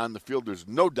displayed it on the field. There's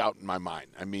no doubt in my mind.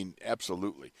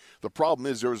 Absolutely. The problem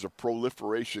is there is a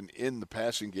proliferation in the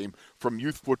passing game from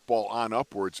youth football on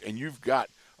upwards, and you've got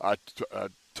a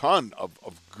ton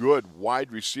of good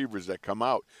wide receivers that come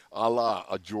out, a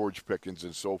la George Pickens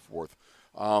and so forth.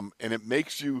 And it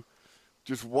makes you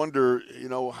just wonder,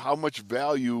 how much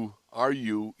value are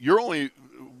you? You're only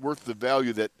worth the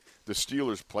value that the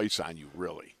Steelers place on you,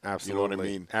 really. Absolutely. You know what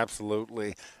I mean?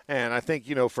 Absolutely. And I think,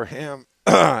 for him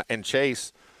and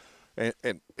Chase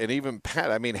and even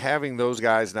Pat, having those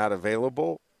guys not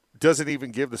available doesn't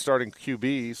even give the starting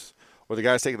QBs or the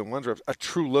guys taking the ones reps a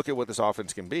true look at what this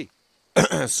offense can be.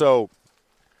 So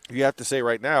you have to say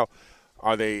right now,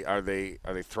 are they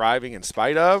thriving in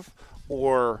spite of,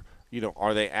 or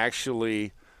are they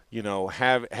actually,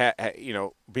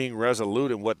 being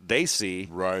resolute in what they see,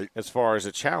 right, as far as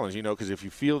a challenge, because if you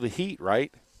feel the heat,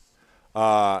 right,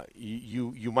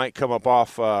 you might come up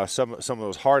off some of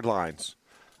those hard lines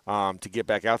to get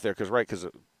back out there, because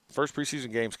the first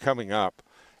preseason game's coming up,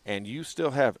 and you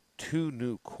still have 2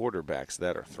 new quarterbacks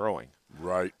that are throwing,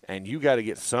 right, and you got to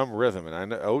get some rhythm. And I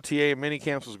know OTA and mini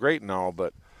camps was great and all,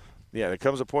 but yeah, there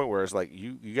comes a point where it's like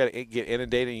you got to get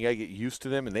inundated and you got to get used to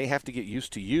them, and they have to get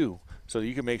used to you so that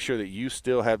you can make sure that you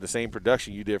still have the same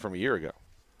production you did from a year ago.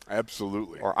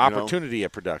 Absolutely. Or opportunity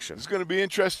at production. It's going to be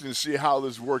interesting to see how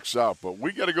this works out, but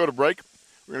we got to go to break.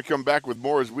 We're going to come back with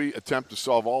more as we attempt to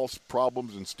solve all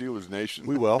problems in Steelers Nation.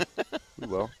 We will. We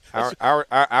will.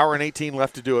 Hour and 18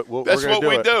 left to do it. That's what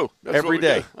we do. Every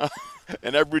day.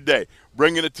 and every day,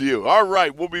 bringing it to you. All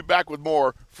right, we'll be back with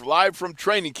more live from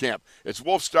training camp. It's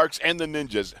Wolf Starks and the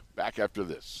Ninjas. Back after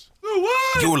this.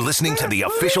 You're listening to the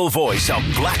official voice of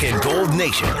Black and Gold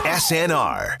Nation,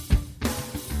 SNR.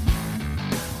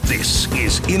 This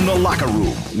is In the Locker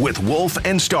Room with Wolf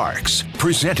and Starks,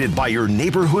 presented by your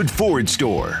neighborhood Ford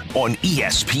store on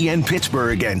ESPN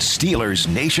Pittsburgh and Steelers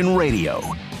Nation Radio.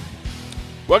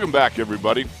 Welcome back,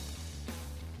 everybody.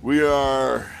 We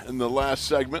are in the last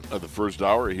segment of the first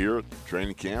hour here at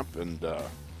training camp. And,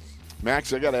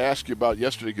 Max, I got to ask you about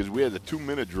yesterday because we had the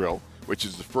 2-minute drill, which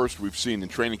is the first we've seen in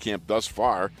training camp thus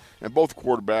far. And both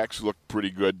quarterbacks looked pretty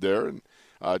good there. And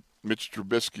Mitch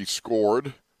Trubisky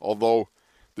scored, although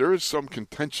there is some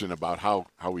contention about how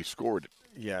he scored it.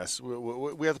 Yes,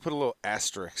 we have to put a little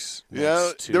asterisk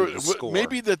next to the score.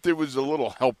 Maybe that there was a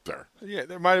little help there. Yeah,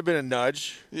 there might have been a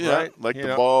nudge, right? Like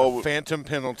ball, a phantom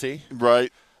penalty,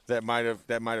 right? That might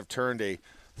have turned a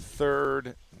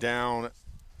third down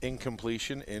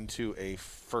incompletion into a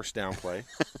first down play.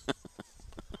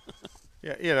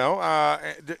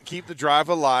 Keep the drive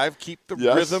alive, keep the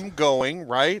rhythm going,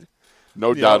 right?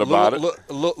 No doubt about it.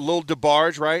 Little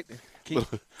DeBarge, right?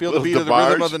 Feel the beat of the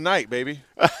rhythm of the night, baby.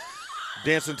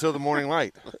 Dance until the morning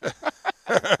light.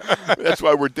 That's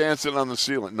why we're dancing on the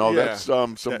ceiling. No, that's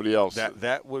somebody else.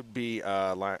 That would be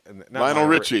Lionel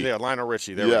Richie. Yeah, Lionel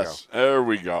Richie. There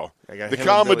we go. The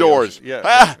Commodores. Yeah.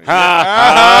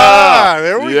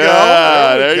 There we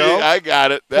go. There you go. I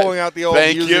got it. Pulling out the old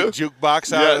music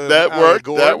jukebox out of that worked.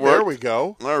 That worked. There we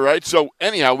go. All right. So,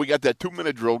 anyhow, we got that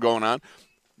 2-minute drill going on.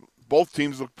 Both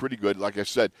teams look pretty good. Like I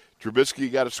said,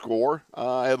 Trubisky got a score.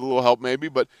 I had a little help maybe,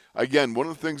 but again, one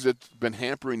of the things that's been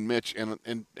hampering Mitch and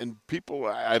people,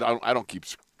 I don't keep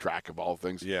track of all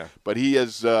things. Yeah. But he had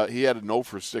a 0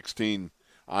 for 16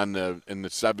 in the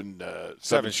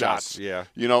seven shots. Yeah.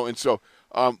 And so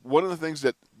one of the things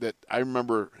that I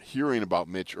remember hearing about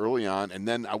Mitch early on, and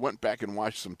then I went back and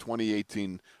watched some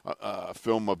 2018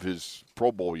 film of his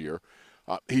Pro Bowl year.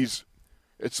 It's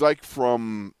like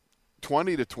from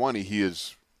 20 to 20, he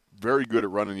is very good at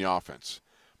running the offense.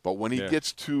 But when he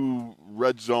gets to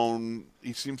red zone,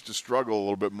 he seems to struggle a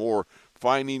little bit more,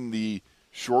 finding the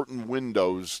shortened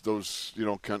windows, those,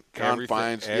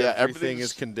 confines. Everything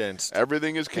is condensed.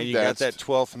 Everything is condensed. And you got that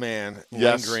 12th man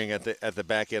lingering at the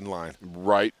back end line.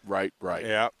 Right.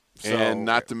 Yeah. So, and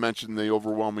not to mention the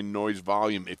overwhelming noise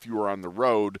volume. If you are on the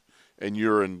road and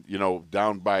you're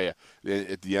down by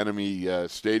at the enemy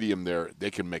stadium there,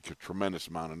 they can make a tremendous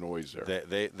amount of noise there.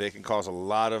 They can cause a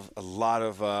lot of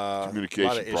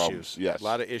communication problems. Issues. Yes, a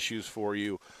lot of issues for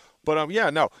you. But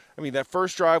that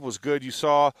first drive was good. You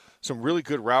saw some really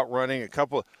good route running. A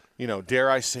couple,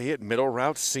 dare I say it, middle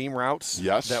routes, seam routes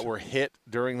that were hit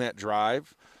during that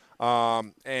drive.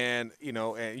 And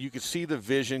you could see the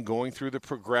vision going through the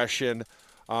progression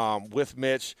with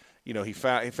Mitch. He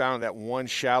found that one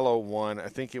shallow one. I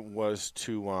think it was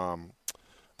to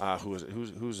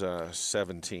who's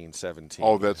 17.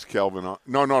 Oh, that's Calvin.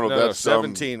 No, that's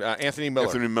 17. Anthony Miller.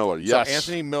 Anthony Miller. Yes. So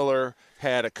Anthony Miller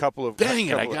had a couple of. Dang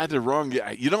it! I got it wrong.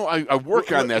 I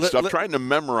work on that stuff, trying to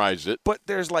memorize it. But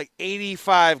there's like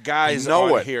 85 guys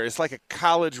on here. It's like a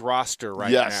college roster now.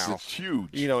 Yes, it's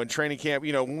huge. In training camp,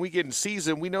 when we get in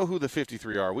season, we know who the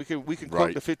 53 are. We can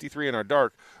quote the 53 in our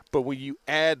dark. But when you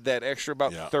add that extra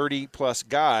about 30-plus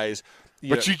guys.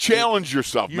 You challenge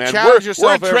yourself, man. Challenge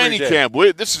yourself. We're in training camp.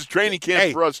 This is training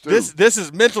camp for us, too. This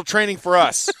is mental training for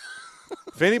us.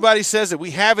 If anybody says that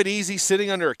we have it easy sitting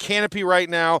under a canopy right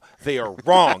now, they are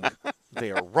wrong.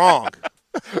 They are wrong.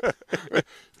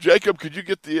 Jacob, could you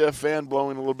get the fan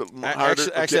blowing a little bit harder?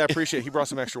 Actually, I appreciate it. He brought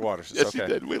some extra water. So yes, he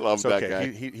did. We love that guy.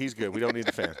 He's good. We don't need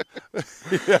the fan.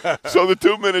 So the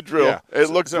 2-minute drill, it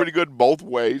looked pretty good both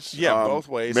ways. Yeah, both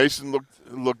ways. Mason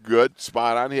looked good,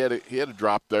 spot on. He had a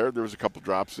drop there. There was a couple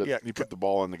drops that he put the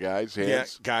ball in the guy's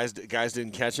hands. Yeah, guys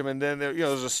didn't catch him, and then there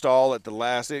was a stall at the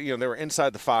last. They were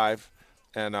inside the 5,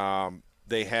 and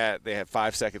they had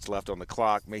 5 seconds left on the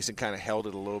clock. Mason kind of held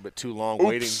it a little bit too long,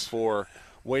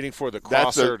 waiting for the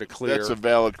crosser to clear. That's a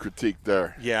valid critique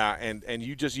there. Yeah, and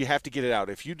you have to get it out.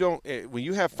 If you don't, when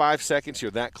you have 5 seconds,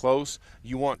 you're that close,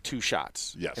 you want 2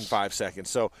 shots in 5 seconds.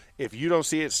 So if you don't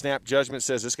see it, snap judgment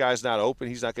says this guy's not open,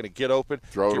 he's not going to get open,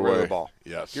 get rid of the ball.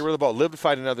 Yes. Get rid of the ball. Live to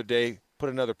fight another day. Put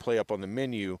another play up on the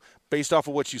menu. Based off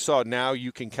of what you saw, now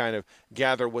you can kind of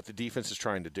gather what the defense is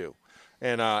trying to do.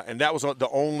 And that was the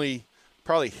only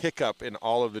probably hiccup in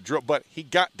all of the drill. But he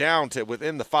got down to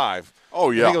within the 5. Oh,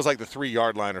 yeah. I think it was like the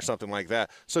 3-yard line or something like that.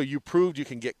 So you proved you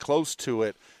can get close to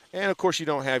it. And, of course, you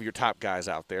don't have your top guys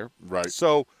out there. Right.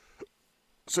 So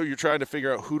you're trying to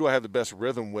figure out who do I have the best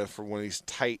rhythm with for one of these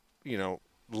tight,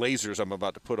 lasers I'm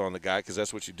about to put on the guy, because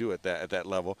that's what you do at that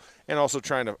level, and also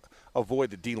trying to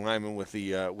avoid the D lineman with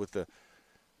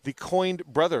the coined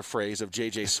brother phrase of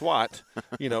J.J. SWAT,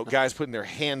 guys putting their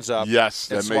hands up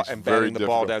and batting the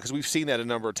ball down. Because we've seen that a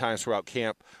number of times throughout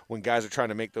camp when guys are trying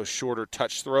to make those shorter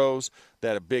touch throws,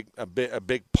 that a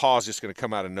big pause just going to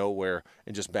come out of nowhere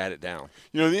and just bat it down.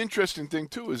 The interesting thing,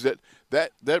 too, is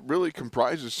that really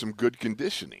comprises some good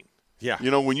conditioning. Yeah.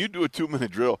 When you do a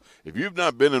 2-minute drill, if you've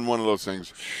not been in one of those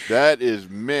things, that is,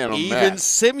 man, even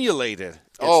simulated.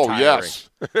 Oh, yes.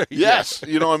 Yes.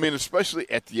 Especially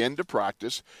at the end of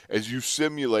practice, as you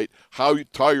simulate how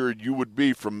tired you would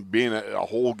be from being a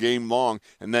whole game long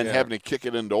and then having to kick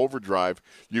it into overdrive,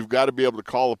 you've got to be able to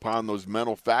call upon those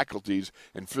mental faculties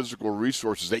and physical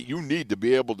resources that you need to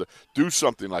be able to do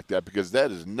something like that, because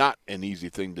that is not an easy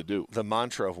thing to do. The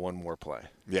mantra of one more play.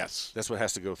 Yes. That's what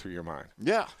has to go through your mind.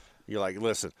 Yeah. You're like,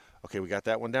 listen, okay, we got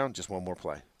that one down, just one more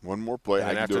play. One more play.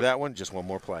 And after that one, just one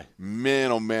more play.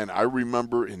 Man, oh, man, I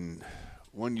remember in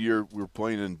one year we were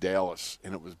playing in Dallas,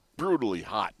 and it was brutally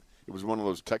hot. It was one of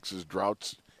those Texas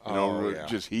droughts,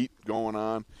 just heat going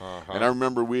on. Uh-huh. And I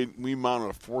remember we mounted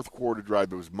a fourth quarter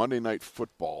drive. It was Monday Night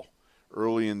Football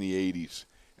early in the 80s.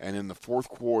 And in the fourth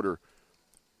quarter,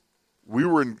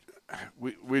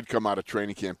 we'd come out of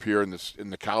training camp here, and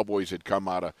the Cowboys had come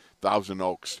out of Thousand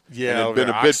Oaks. Yeah, and it had been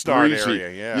a bit breezy.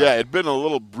 Area, yeah, it'd been a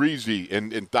little breezy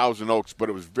in Thousand Oaks, but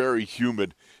it was very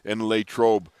humid in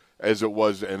Latrobe as it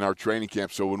was in our training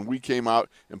camp. So when we came out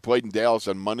and played in Dallas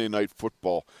on Monday Night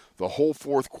Football, the whole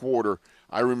fourth quarter,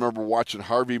 I remember watching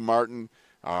Harvey Martin.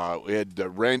 We had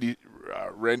Randy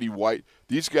White.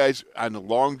 These guys on the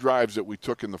long drives that we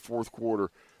took in the fourth quarter,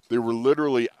 they were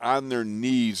literally on their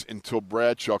knees until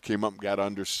Bradshaw came up and got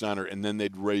under center, and then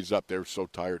they'd raise up. They were so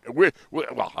tired.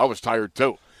 Well, I was tired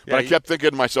too. But I kept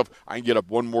thinking to myself, I can get up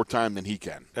one more time than he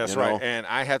can. That's right. And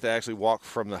I have to actually walk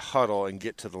from the huddle and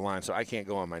get to the line, so I can't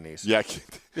go on my knees. Yeah.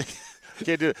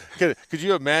 Can't do it. Could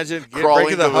you imagine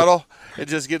breaking the huddle and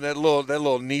just getting that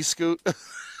little knee scoot?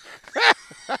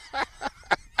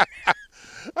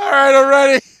 All right, I'm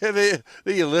ready. And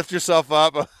then you lift yourself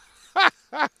up.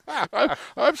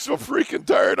 I'm so freaking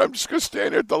tired. I'm just going to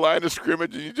stand there at the line of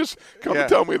scrimmage, and you just come and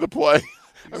tell me the play.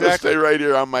 I'm going to stay right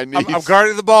here on my knees. I'm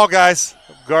guarding the ball, guys.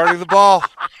 I'm guarding the ball.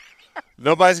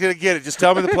 Nobody's going to get it. Just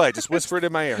tell me the play. Just whisper it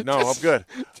in my ear. No, I'm good.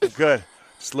 I'm good.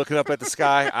 Just looking up at the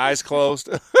sky, eyes closed.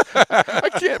 I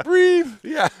can't breathe.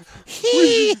 Yeah.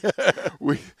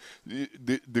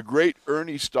 The great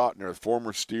Ernie Stautner,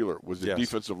 former Steeler, was the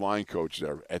defensive line coach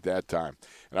there at that time.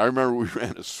 And I remember we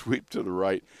ran a sweep to the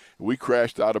right. We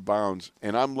crashed out of bounds,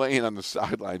 and I'm laying on the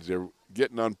sidelines there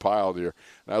getting unpiled here.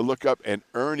 And I look up, and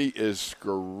Ernie is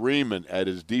screaming at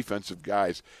his defensive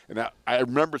guys. And I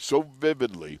remember so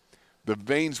vividly, the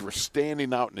veins were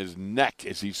standing out in his neck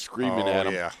as he's screaming at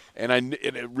him. Yeah. And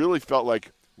it really felt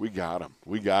like, we got him.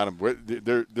 We got him.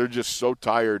 They're just so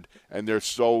tired, and they're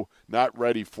so not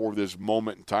ready for this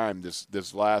moment in time,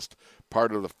 this last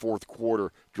part of the fourth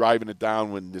quarter, driving it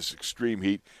down when this extreme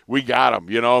heat. We got him,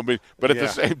 But at the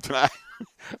same time,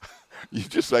 you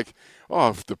just like,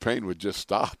 if the pain would just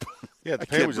stop. Yeah, the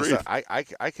pain would just stop. I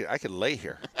could lay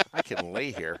here. I can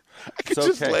lay here. I could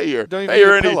just lay here. Don't even need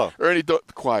a pillow. Ernie,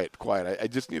 quiet. I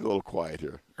just need a little quiet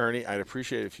here. Ernie, I'd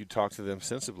appreciate it if you talk to them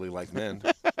sensibly like men.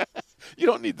 You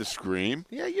don't need to scream.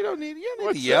 Yeah, you don't need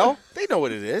to yell. They know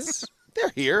what it is.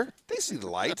 They're here. They see the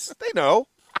lights. They know.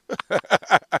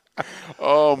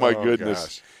 Oh, my goodness.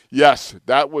 Gosh. Yes,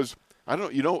 that was –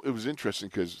 it was interesting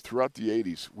because throughout the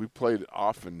 80s, we played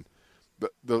often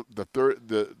the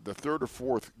third or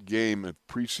fourth game of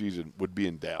preseason would be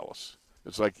in Dallas.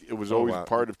 It's like it was always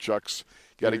part of Chuck's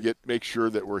got to make sure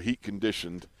that we're heat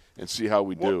conditioned and see how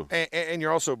we do. And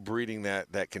you're also breeding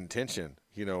that contention,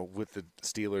 with the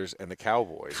Steelers and the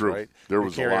Cowboys, True. Right? There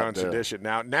was a lot there. Tradition.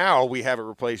 Now we have it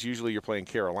replaced. Usually you're playing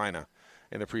Carolina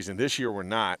in the preseason. This year we're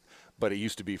not, but it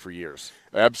used to be for years.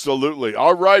 Absolutely.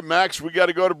 All right, Max, we got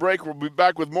to go to break. We'll be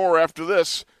back with more after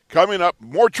this. Coming up,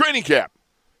 more training camp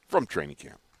from training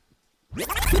camp.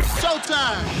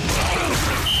 Showtime!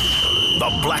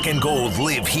 The black and gold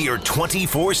live here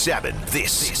 24/7.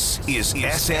 This is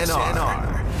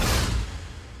SNR.